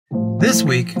This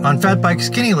week on Fat Bike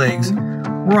Skinny Legs,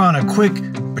 we're on a quick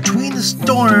between the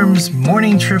storms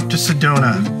morning trip to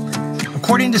Sedona.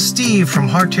 According to Steve from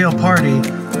Hardtail Party,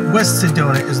 West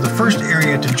Sedona is the first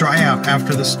area to dry out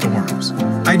after the storms.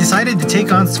 I decided to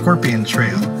take on Scorpion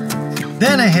Trail.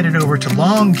 Then I headed over to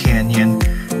Long Canyon,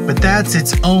 but that's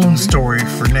its own story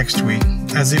for next week,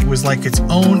 as it was like its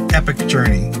own epic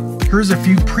journey. Here's a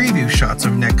few preview shots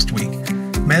of next week.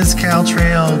 Mezcal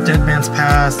Trail, Dead Man's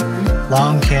Pass,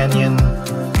 Long Canyon.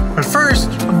 But first,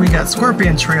 we got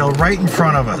Scorpion Trail right in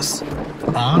front of us.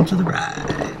 On to the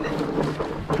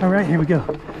ride. All right, here we go.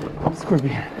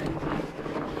 Scorpion.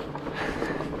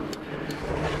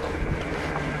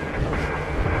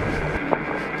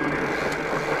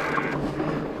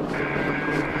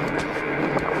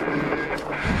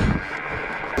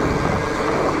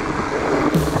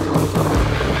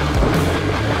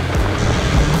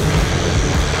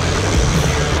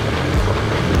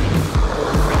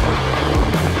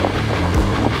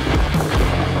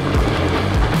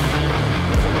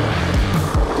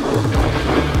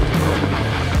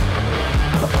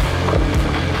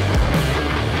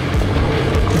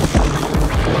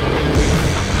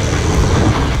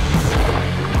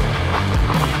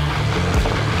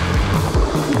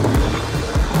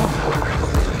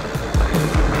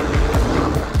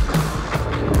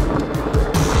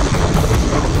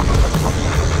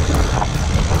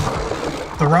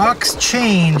 The rocks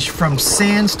change from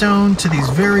sandstone to these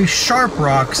very sharp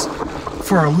rocks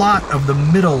for a lot of the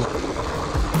middle.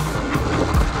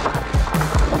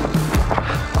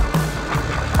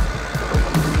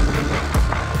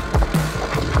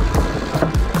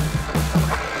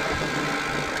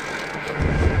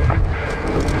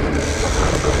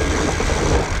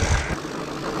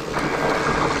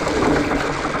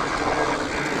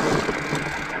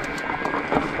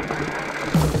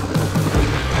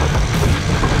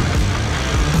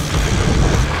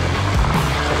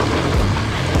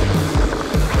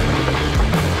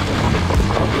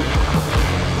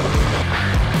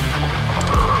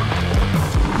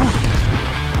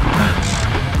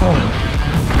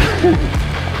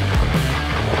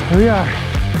 Here we are,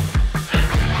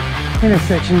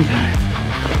 intersection time.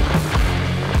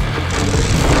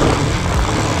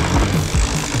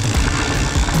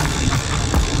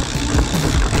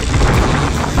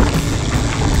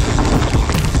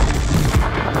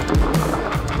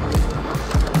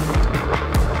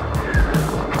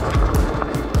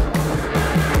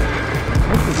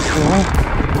 This is cool.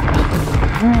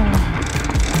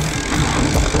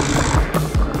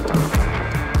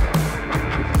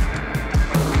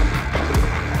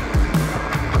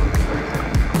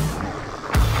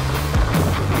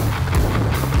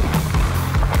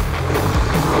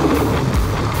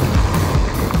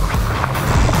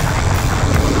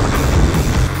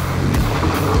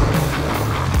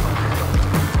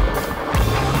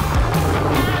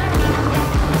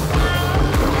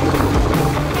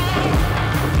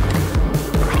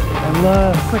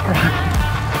 Love quick rock.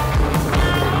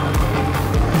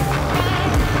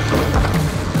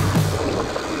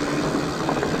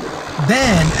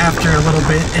 Then, after a little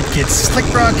bit, it gets slick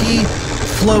rocky,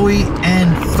 flowy,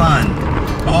 and fun.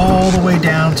 All the way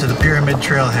down to the Pyramid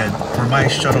Trailhead, where my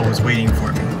shuttle was waiting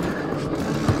for me.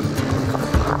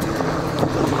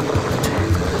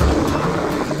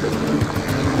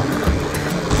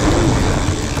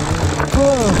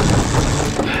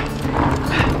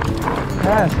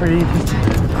 That's pretty interesting.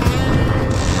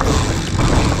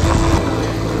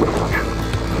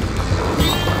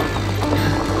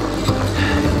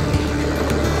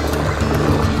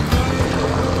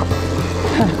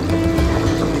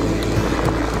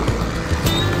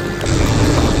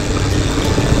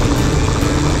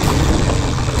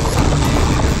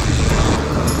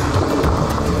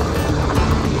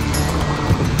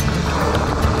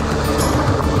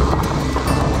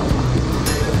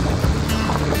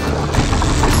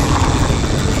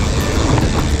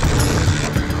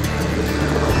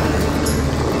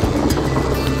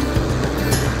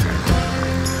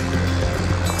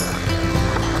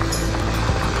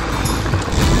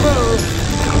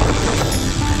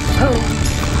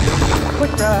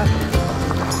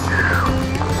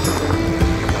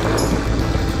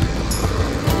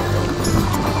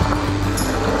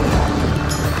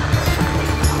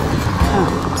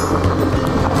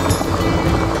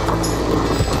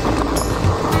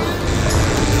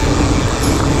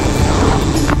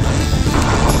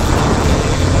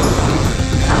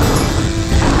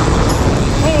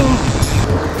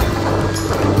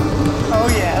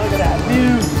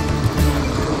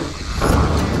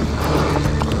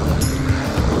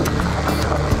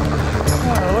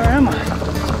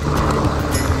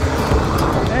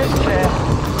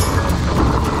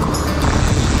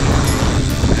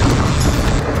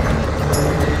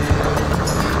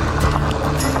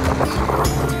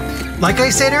 Like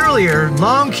I said earlier,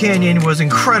 Long Canyon was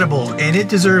incredible and it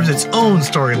deserves its own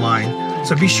storyline.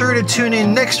 So be sure to tune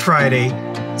in next Friday.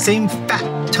 Same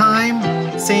fat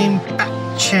time, same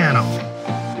fat channel.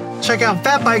 Check out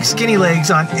Fat Bike Skinny Legs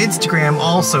on Instagram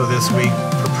also this week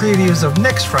for previews of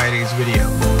next Friday's video.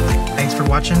 Thanks for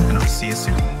watching and I'll see you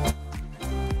soon.